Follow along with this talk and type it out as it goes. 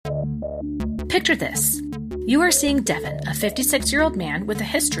Picture this. You are seeing Devin, a 56-year-old man with a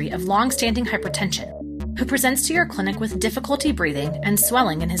history of long-standing hypertension, who presents to your clinic with difficulty breathing and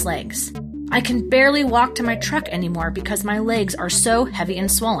swelling in his legs. I can barely walk to my truck anymore because my legs are so heavy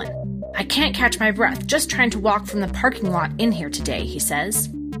and swollen. I can't catch my breath just trying to walk from the parking lot in here today, he says.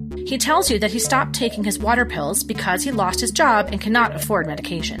 He tells you that he stopped taking his water pills because he lost his job and cannot afford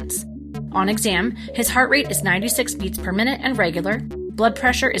medications. On exam, his heart rate is 96 beats per minute and regular, blood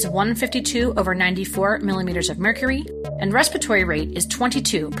pressure is 152 over 94 millimeters of mercury, and respiratory rate is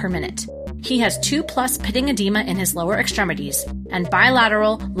 22 per minute. He has 2+ pitting edema in his lower extremities and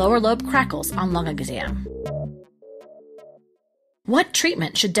bilateral lower lobe crackles on lung exam. What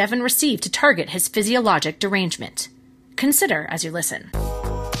treatment should Devin receive to target his physiologic derangement? Consider as you listen.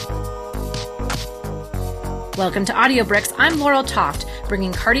 Welcome to Audio Bricks. I'm Laurel Toft,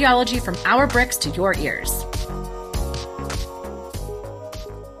 bringing cardiology from our bricks to your ears.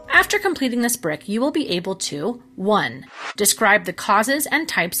 After completing this brick, you will be able to 1. Describe the causes and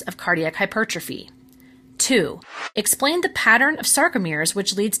types of cardiac hypertrophy. 2. Explain the pattern of sarcomeres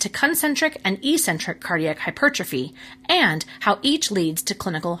which leads to concentric and eccentric cardiac hypertrophy and how each leads to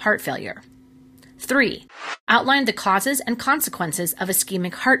clinical heart failure. 3. Outline the causes and consequences of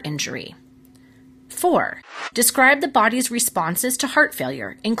ischemic heart injury. 4. Describe the body's responses to heart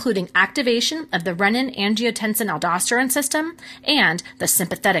failure, including activation of the renin-angiotensin-aldosterone system and the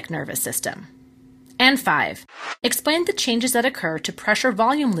sympathetic nervous system. And 5. Explain the changes that occur to pressure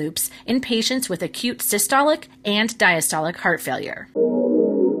volume loops in patients with acute systolic and diastolic heart failure.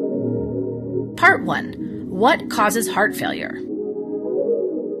 Part 1. What causes heart failure?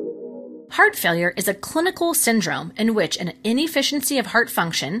 Heart failure is a clinical syndrome in which an inefficiency of heart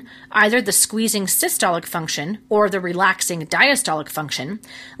function, either the squeezing systolic function or the relaxing diastolic function,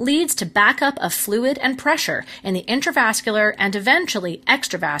 leads to backup of fluid and pressure in the intravascular and eventually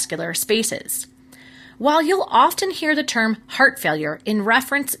extravascular spaces. While you'll often hear the term heart failure in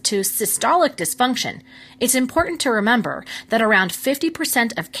reference to systolic dysfunction, it's important to remember that around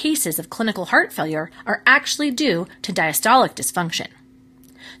 50% of cases of clinical heart failure are actually due to diastolic dysfunction.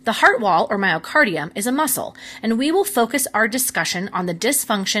 The heart wall, or myocardium, is a muscle, and we will focus our discussion on the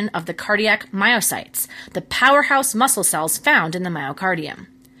dysfunction of the cardiac myocytes, the powerhouse muscle cells found in the myocardium.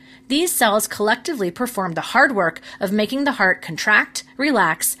 These cells collectively perform the hard work of making the heart contract,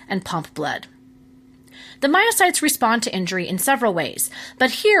 relax, and pump blood. The myocytes respond to injury in several ways, but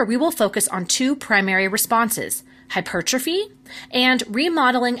here we will focus on 2 primary responses: hypertrophy and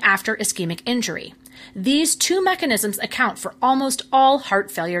remodeling after ischemic injury. These 2 mechanisms account for almost all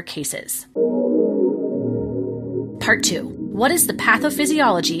heart failure cases. Part 2. What is the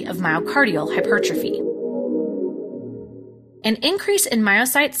pathophysiology of myocardial hypertrophy? An increase in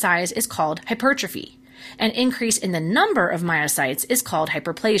myocyte size is called hypertrophy. An increase in the number of myocytes is called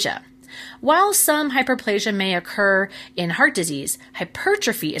hyperplasia. While some hyperplasia may occur in heart disease,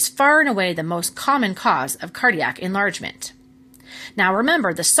 hypertrophy is far and away the most common cause of cardiac enlargement. Now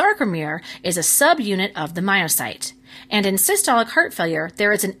remember, the sarcomere is a subunit of the myocyte, and in systolic heart failure,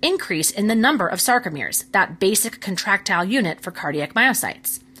 there is an increase in the number of sarcomeres, that basic contractile unit for cardiac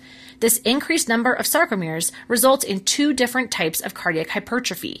myocytes. This increased number of sarcomeres results in 2 different types of cardiac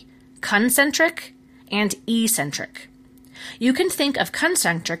hypertrophy: concentric and eccentric. You can think of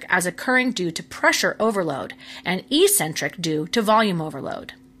concentric as occurring due to pressure overload and eccentric due to volume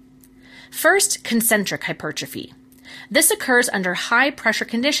overload. First, concentric hypertrophy. This occurs under high-pressure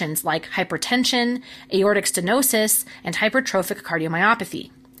conditions like hypertension, aortic stenosis, and hypertrophic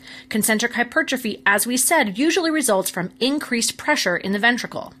cardiomyopathy. Concentric hypertrophy, as we said, usually results from increased pressure in the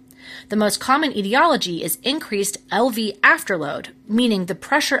ventricle. The most common etiology is increased LV afterload, meaning the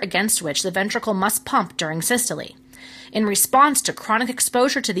pressure against which the ventricle must pump during systole. In response to chronic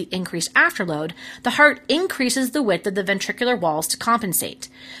exposure to the increased afterload, the heart increases the width of the ventricular walls to compensate.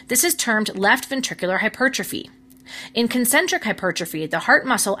 This is termed left ventricular hypertrophy. In concentric hypertrophy, the heart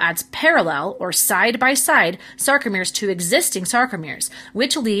muscle adds parallel or side-by-side sarcomeres to existing sarcomeres,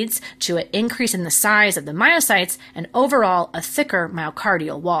 which leads to an increase in the size of the myocytes and overall a thicker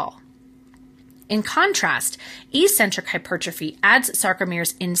myocardial wall. In contrast, eccentric hypertrophy adds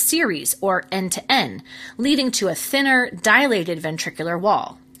sarcomeres in series or end-to-end, leading to a thinner, dilated ventricular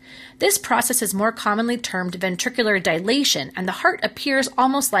wall. This process is more commonly termed ventricular dilation, and the heart appears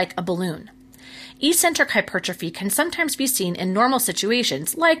almost like a balloon. Eccentric hypertrophy can sometimes be seen in normal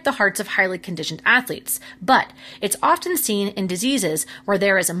situations, like the hearts of highly conditioned athletes, but it's often seen in diseases where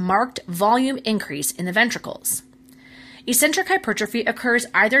there is a marked volume increase in the ventricles. Eccentric hypertrophy occurs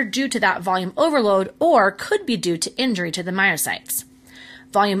either due to that volume overload or could be due to injury to the myocytes.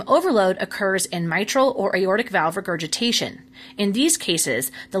 Volume overload occurs in mitral or aortic valve regurgitation. In these cases,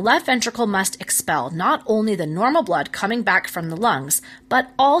 the left ventricle must expel not only the normal blood coming back from the lungs,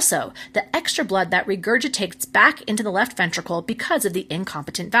 but also the extra blood that regurgitates back into the left ventricle because of the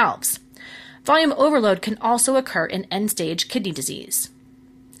incompetent valves. Volume overload can also occur in end-stage kidney disease.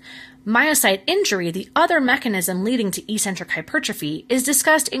 Myocyte injury, the other mechanism leading to eccentric hypertrophy, is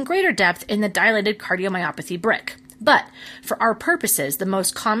discussed in greater depth in the dilated cardiomyopathy brick. But for our purposes, the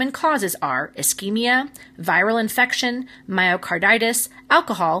most common causes are ischemia, viral infection, myocarditis,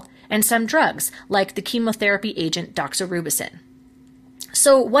 alcohol, and some drugs like the chemotherapy agent doxorubicin.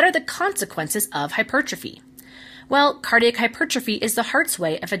 So what are the consequences of hypertrophy? Well, cardiac hypertrophy is the heart's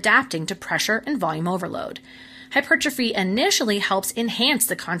way of adapting to pressure and volume overload. Hypertrophy initially helps enhance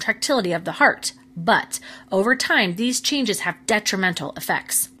the contractility of the heart, but over time, these changes have detrimental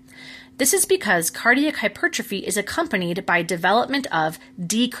effects. This is because cardiac hypertrophy is accompanied by development of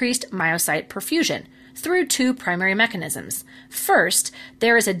decreased myocyte perfusion through two primary mechanisms. First,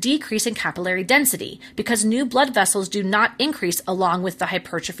 there is a decrease in capillary density because new blood vessels do not increase along with the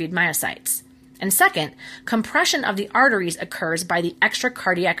hypertrophied myocytes. And second, compression of the arteries occurs by the extra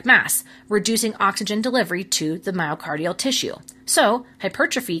cardiac mass, reducing oxygen delivery to the myocardial tissue. So,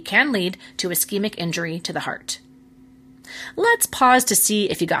 hypertrophy can lead to ischemic injury to the heart. Let's pause to see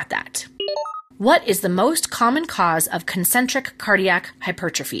if you got that. What is the most common cause of concentric cardiac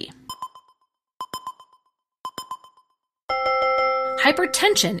hypertrophy?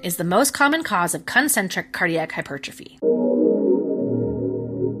 Hypertension is the most common cause of concentric cardiac hypertrophy.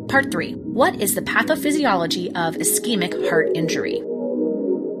 Part 3. What is the pathophysiology of ischemic heart injury?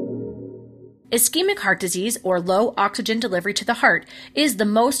 Ischemic heart disease, or low oxygen delivery to the heart, is the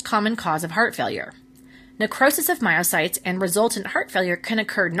most common cause of heart failure. Necrosis of myocytes and resultant heart failure can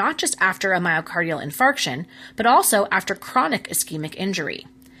occur not just after a myocardial infarction, but also after chronic ischemic injury.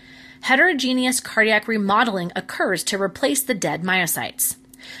 Heterogeneous cardiac remodeling occurs to replace the dead myocytes.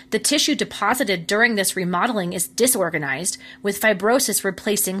 The tissue deposited during this remodeling is disorganized, with fibrosis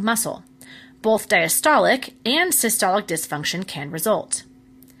replacing muscle. Both diastolic and systolic dysfunction can result.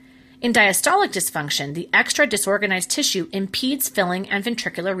 In diastolic dysfunction, the extra disorganized tissue impedes filling and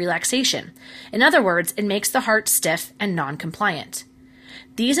ventricular relaxation. In other words, it makes the heart stiff and non-compliant.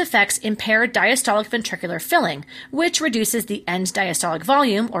 These effects impair diastolic ventricular filling, which reduces the end diastolic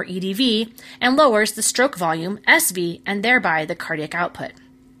volume, or EDV, and lowers the stroke volume, SV, and thereby the cardiac output.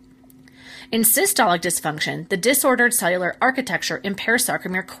 In systolic dysfunction, the disordered cellular architecture impairs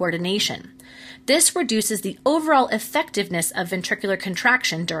sarcomere coordination. This reduces the overall effectiveness of ventricular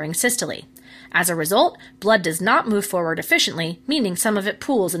contraction during systole. As a result, blood does not move forward efficiently, meaning some of it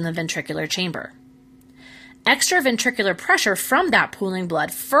pools in the ventricular chamber. Extraventricular pressure from that pooling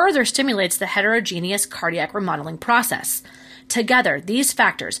blood further stimulates the heterogeneous cardiac remodeling process. Together, these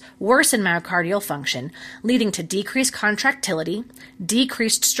factors worsen myocardial function, leading to decreased contractility,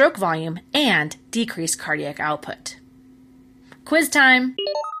 decreased stroke volume, and decreased cardiac output. Quiz time!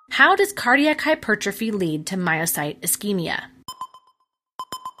 How does cardiac hypertrophy lead to myocyte ischemia?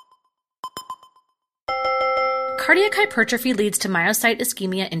 Cardiac hypertrophy leads to myocyte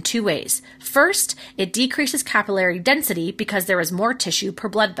ischemia in two ways. First, it decreases capillary density because there is more tissue per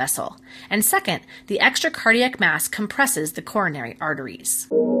blood vessel. And second, the extra cardiac mass compresses the coronary arteries.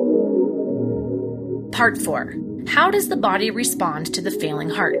 Part 4. How does the body respond to the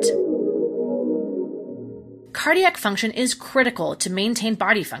failing heart? Cardiac function is critical to maintain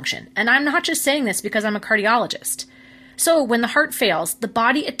body function, and I'm not just saying this because I'm a cardiologist. So when the heart fails, the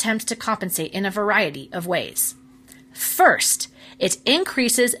body attempts to compensate in a variety of ways. First, it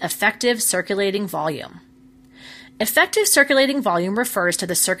increases effective circulating volume. Effective circulating volume refers to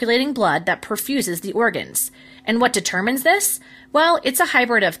the circulating blood that perfuses the organs. And what determines this? Well, it's a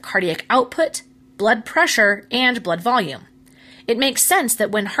hybrid of cardiac output, blood pressure, and blood volume. It makes sense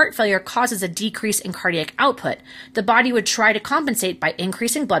that when heart failure causes a decrease in cardiac output, the body would try to compensate by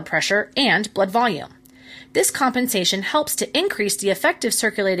increasing blood pressure and blood volume. This compensation helps to increase the effective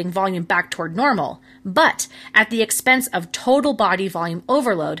circulating volume back toward normal, but at the expense of total body volume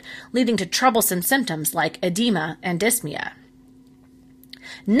overload, leading to troublesome symptoms like edema and dyspnea.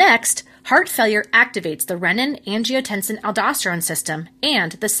 Next, heart failure activates the renin-angiotensin-aldosterone system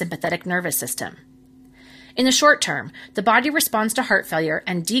and the sympathetic nervous system. In the short term, the body responds to heart failure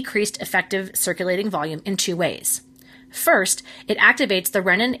and decreased effective circulating volume in two ways. First, it activates the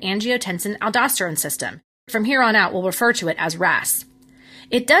renin-angiotensin-aldosterone system. From here on out, we'll refer to it as RAS.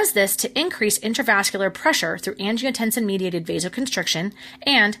 It does this to increase intravascular pressure through angiotensin-mediated vasoconstriction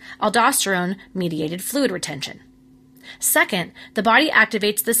and aldosterone-mediated fluid retention. Second, the body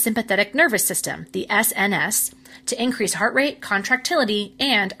activates the sympathetic nervous system, the SNS, to increase heart rate, contractility,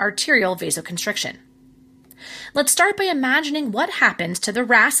 and arterial vasoconstriction. Let's start by imagining what happens to the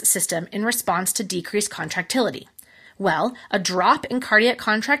RAS system in response to decreased contractility. Well, a drop in cardiac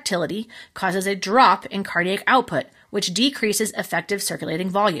contractility causes a drop in cardiac output, which decreases effective circulating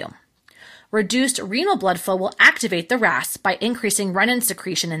volume. Reduced renal blood flow will activate the RAS by increasing renin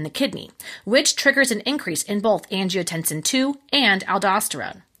secretion in the kidney, which triggers an increase in both angiotensin II and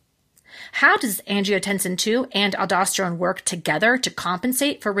aldosterone. How does angiotensin II and aldosterone work together to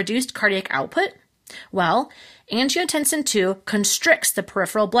compensate for reduced cardiac output? Well, angiotensin II constricts the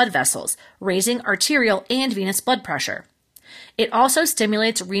peripheral blood vessels, raising arterial and venous blood pressure. It also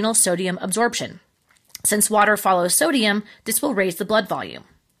stimulates renal sodium absorption. Since water follows sodium, this will raise the blood volume.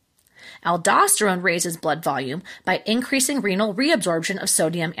 Aldosterone raises blood volume by increasing renal reabsorption of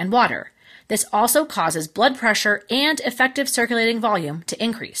sodium and water. This also causes blood pressure and effective circulating volume to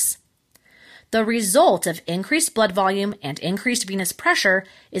increase. The result of increased blood volume and increased venous pressure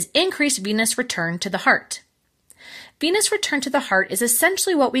is increased venous return to the heart. Venous return to the heart is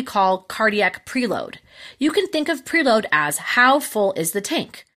essentially what we call cardiac preload. You can think of preload as how full is the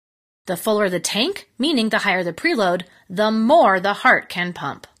tank. The fuller the tank, meaning the higher the preload, the more the heart can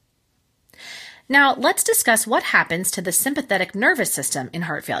pump. Now, let's discuss what happens to the sympathetic nervous system in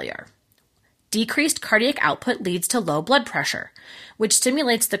heart failure. Decreased cardiac output leads to low blood pressure, which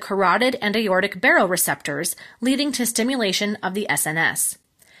stimulates the carotid and aortic baroreceptors, leading to stimulation of the SNS.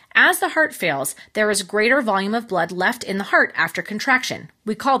 As the heart fails, there is greater volume of blood left in the heart after contraction.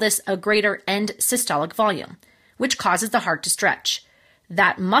 We call this a greater end systolic volume, which causes the heart to stretch.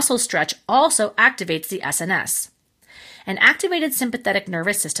 That muscle stretch also activates the SNS. An activated sympathetic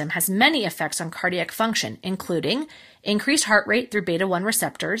nervous system has many effects on cardiac function, including increased heart rate through beta-1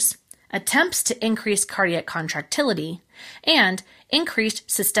 receptors, attempts to increase cardiac contractility, and increased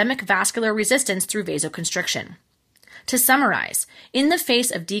systemic vascular resistance through vasoconstriction. To summarize, in the face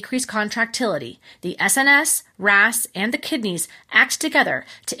of decreased contractility, the SNS, RAS, and the kidneys act together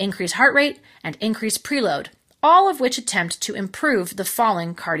to increase heart rate and increase preload, all of which attempt to improve the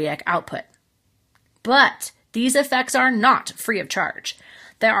falling cardiac output. But these effects are not free of charge.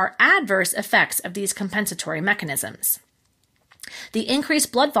 There are adverse effects of these compensatory mechanisms. The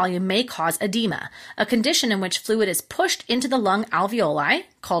increased blood volume may cause edema, a condition in which fluid is pushed into the lung alveoli,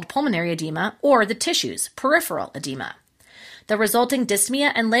 called pulmonary edema, or the tissues, peripheral edema. The resulting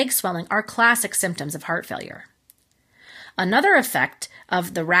dyspnea and leg swelling are classic symptoms of heart failure. Another effect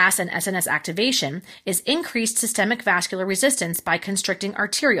of the RAS and SNS activation is increased systemic vascular resistance by constricting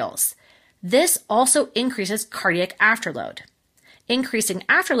arterioles. This also increases cardiac afterload. Increasing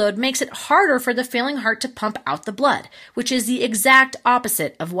afterload makes it harder for the failing heart to pump out the blood, which is the exact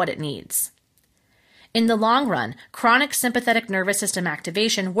opposite of what it needs. In the long run, chronic sympathetic nervous system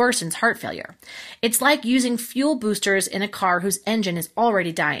activation worsens heart failure. It's like using fuel boosters in a car whose engine is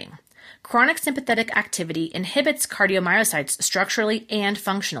already dying. Chronic sympathetic activity inhibits cardiomyocytes structurally and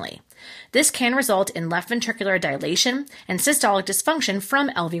functionally. This can result in left ventricular dilation and systolic dysfunction from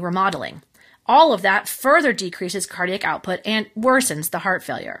LV remodeling. All of that further decreases cardiac output and worsens the heart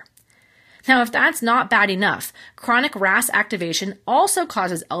failure. Now, if that's not bad enough, chronic RAS activation also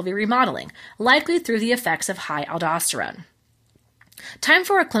causes LV remodeling, likely through the effects of high aldosterone. Time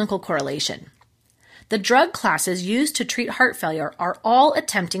for a clinical correlation. The drug classes used to treat heart failure are all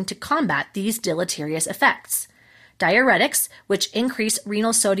attempting to combat these deleterious effects. Diuretics, which increase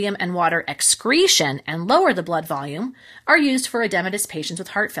renal sodium and water excretion and lower the blood volume, are used for edematous patients with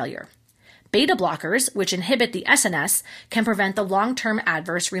heart failure. Beta blockers, which inhibit the SNS, can prevent the long-term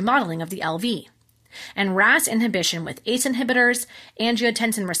adverse remodeling of the LV. And RAS inhibition with ACE inhibitors,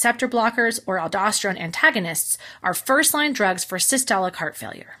 angiotensin receptor blockers, or aldosterone antagonists are first-line drugs for systolic heart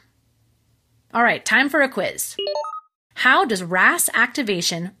failure. All right, time for a quiz. How does RAS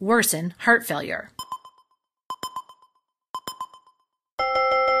activation worsen heart failure?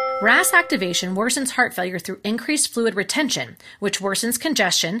 RAS activation worsens heart failure through increased fluid retention, which worsens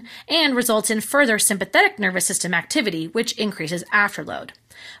congestion and results in further sympathetic nervous system activity, which increases afterload.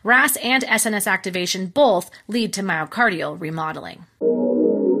 RAS and SNS activation both lead to myocardial remodeling.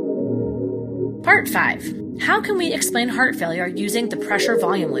 Part 5. How can we explain heart failure using the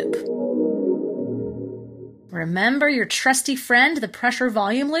pressure-volume loop? Remember your trusty friend, the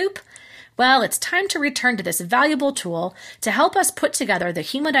pressure-volume loop? Well, it's time to return to this valuable tool to help us put together the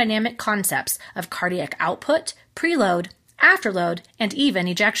hemodynamic concepts of cardiac output, preload, afterload, and even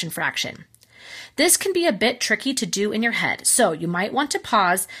ejection fraction. This can be a bit tricky to do in your head, so you might want to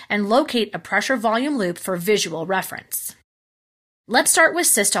pause and locate a pressure-volume loop for visual reference. Let's start with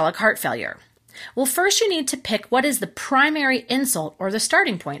systolic heart failure. Well, first you need to pick what is the primary insult or the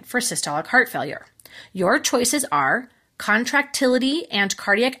starting point for systolic heart failure. Your choices are contractility and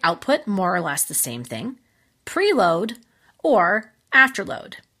cardiac output, more or less the same thing, preload, or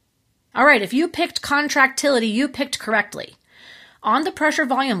afterload. All right, if you picked contractility, you picked correctly. On the pressure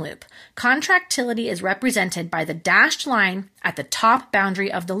volume loop, contractility is represented by the dashed line at the top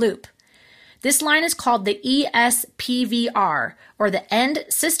boundary of the loop. This line is called the ESPVR, or the end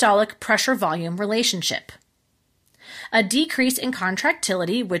systolic pressure volume relationship. A decrease in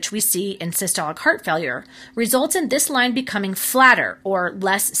contractility, which we see in systolic heart failure, results in this line becoming flatter or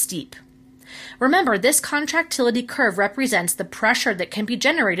less steep. Remember, this contractility curve represents the pressure that can be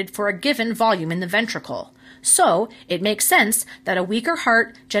generated for a given volume in the ventricle. So, it makes sense that a weaker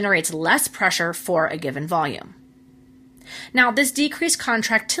heart generates less pressure for a given volume. Now, this decreased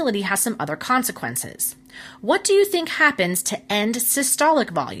contractility has some other consequences. What do you think happens to end systolic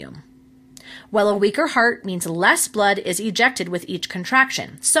volume? Well, a weaker heart means less blood is ejected with each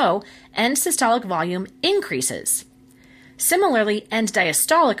contraction, so end systolic volume increases. Similarly, end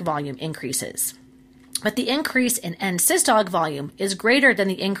diastolic volume increases. But the increase in end systolic volume is greater than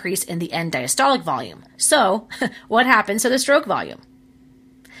the increase in the end diastolic volume. So, what happens to the stroke volume?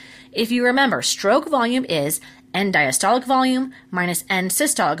 If you remember, stroke volume is end diastolic volume minus end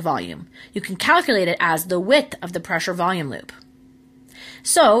systolic volume. You can calculate it as the width of the pressure volume loop.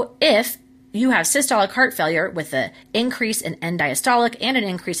 So, if you have systolic heart failure with an increase in end diastolic and an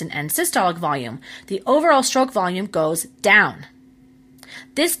increase in end systolic volume, the overall stroke volume goes down.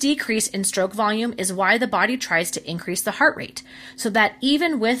 This decrease in stroke volume is why the body tries to increase the heart rate, so that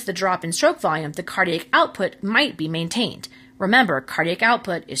even with the drop in stroke volume, the cardiac output might be maintained. Remember, cardiac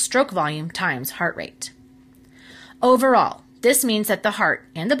output is stroke volume times heart rate. Overall, this means that the heart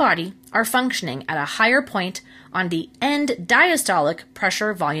and the body are functioning at a higher point on the end diastolic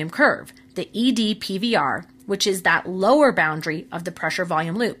pressure volume curve, the EDPVR, which is that lower boundary of the pressure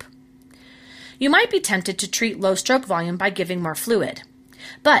volume loop. You might be tempted to treat low stroke volume by giving more fluid,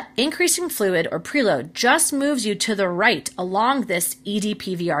 but increasing fluid or preload just moves you to the right along this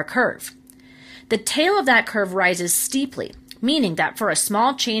EDPVR curve. The tail of that curve rises steeply, meaning that for a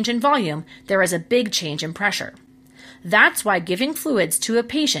small change in volume, there is a big change in pressure. That's why giving fluids to a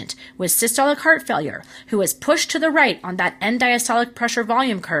patient with systolic heart failure who is pushed to the right on that end diastolic pressure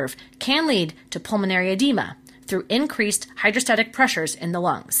volume curve can lead to pulmonary edema through increased hydrostatic pressures in the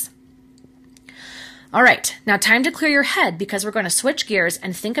lungs. All right, now time to clear your head because we're going to switch gears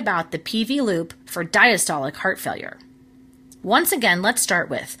and think about the PV loop for diastolic heart failure. Once again, let's start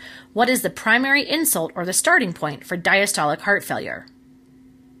with, what is the primary insult or the starting point for diastolic heart failure?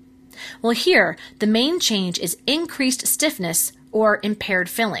 Well, here, the main change is increased stiffness or impaired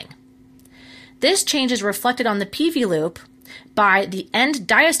filling. This change is reflected on the PV loop by the end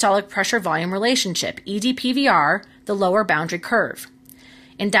diastolic pressure volume relationship, EDPVR, the lower boundary curve.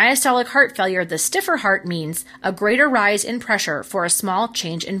 In diastolic heart failure, the stiffer heart means a greater rise in pressure for a small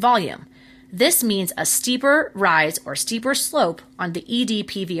change in volume. This means a steeper rise or steeper slope on the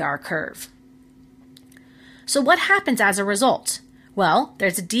EDPVR curve. So what happens as a result? Well,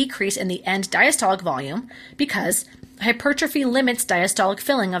 there's a decrease in the end diastolic volume because hypertrophy limits diastolic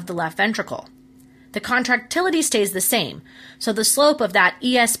filling of the left ventricle. The contractility stays the same, so the slope of that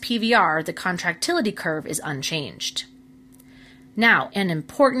ESPVR, the contractility curve, is unchanged. Now, an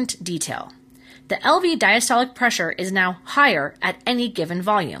important detail. The LV diastolic pressure is now higher at any given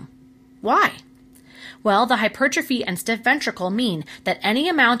volume. Why? Well, the hypertrophy and stiff ventricle mean that any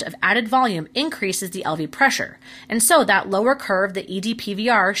amount of added volume increases the LV pressure, and so that lower curve, the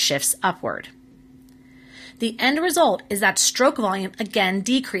EDPVR, shifts upward. The end result is that stroke volume again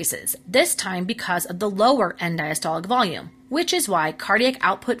decreases, this time because of the lower end diastolic volume, which is why cardiac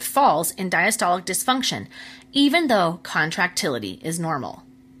output falls in diastolic dysfunction, even though contractility is normal.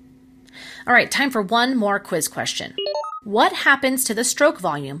 All right, time for one more quiz question. What happens to the stroke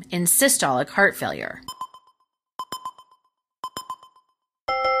volume in systolic heart failure?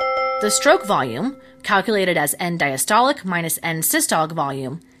 The stroke volume, calculated as end diastolic minus end systolic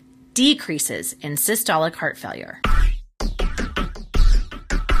volume, decreases in systolic heart failure.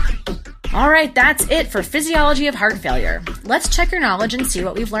 All right, that's it for Physiology of Heart Failure. Let's check your knowledge and see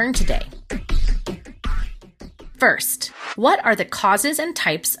what we've learned today. First, what are the causes and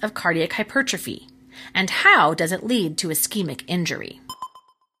types of cardiac hypertrophy? And how does it lead to ischemic injury?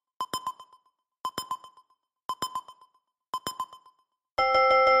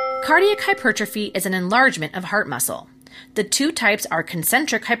 Cardiac hypertrophy is an enlargement of heart muscle. The two types are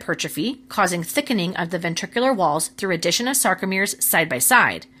concentric hypertrophy, causing thickening of the ventricular walls through addition of sarcomeres side by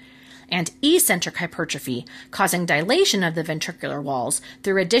side, and eccentric hypertrophy, causing dilation of the ventricular walls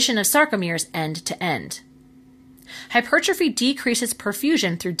through addition of sarcomeres end to end. Hypertrophy decreases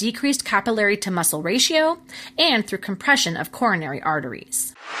perfusion through decreased capillary-to-muscle ratio and through compression of coronary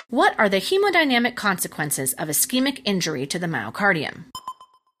arteries. What are the hemodynamic consequences of ischemic injury to the myocardium?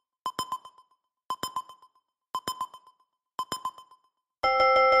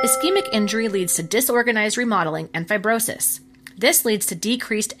 Ischemic injury leads to disorganized remodeling and fibrosis. This leads to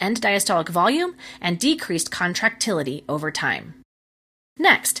decreased end diastolic volume and decreased contractility over time.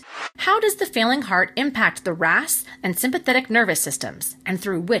 Next, how does the failing heart impact the RAS and sympathetic nervous systems, and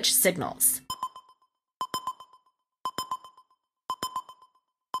through which signals?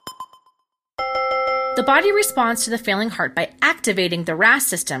 The body responds to the failing heart by activating the RAS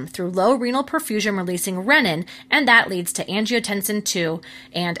system through low renal perfusion releasing renin, and that leads to angiotensin II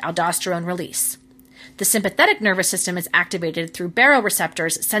and aldosterone release. The sympathetic nervous system is activated through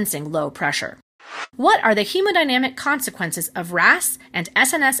baroreceptors sensing low pressure. What are the hemodynamic consequences of RAS and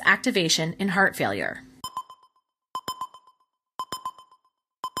SNS activation in heart failure?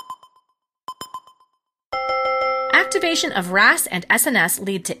 Activation of RAS and SNS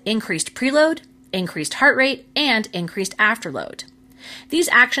lead to increased preload, increased heart rate, and increased afterload. These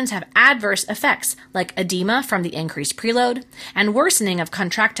actions have adverse effects like edema from the increased preload and worsening of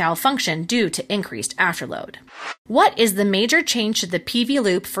contractile function due to increased afterload. What is the major change to the PV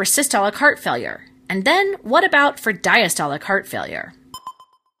loop for systolic heart failure? And then what about for diastolic heart failure?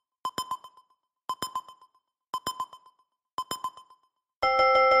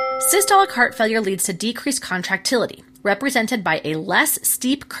 Systolic heart failure leads to decreased contractility, represented by a less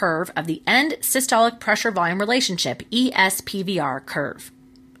steep curve of the end systolic pressure-volume relationship, ESPVR curve.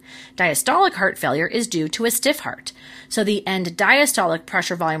 Diastolic heart failure is due to a stiff heart, so the end diastolic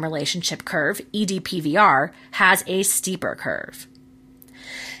pressure-volume relationship curve, EDPVR, has a steeper curve.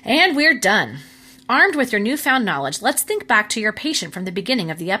 And we're done. Armed with your newfound knowledge, let's think back to your patient from the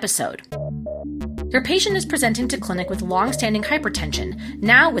beginning of the episode. Your patient is presenting to clinic with long-standing hypertension,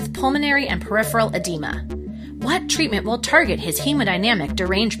 now with pulmonary and peripheral edema. What treatment will target his hemodynamic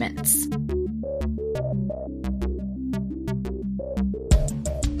derangements?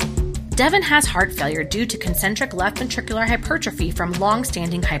 Devin has heart failure due to concentric left ventricular hypertrophy from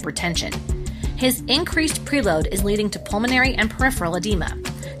long-standing hypertension. His increased preload is leading to pulmonary and peripheral edema.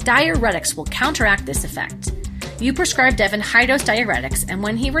 Diuretics will counteract this effect. You prescribe Devin high-dose diuretics, and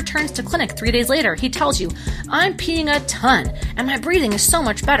when he returns to clinic 3 days later, he tells you, "I'm peeing a ton, and my breathing is so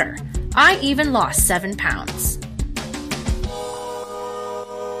much better. I even lost 7 pounds."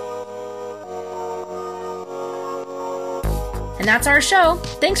 And that's our show.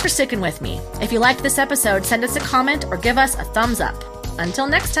 Thanks for sticking with me. If you liked this episode, send us a comment or give us a thumbs up. Until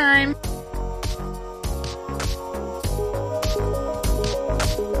next time.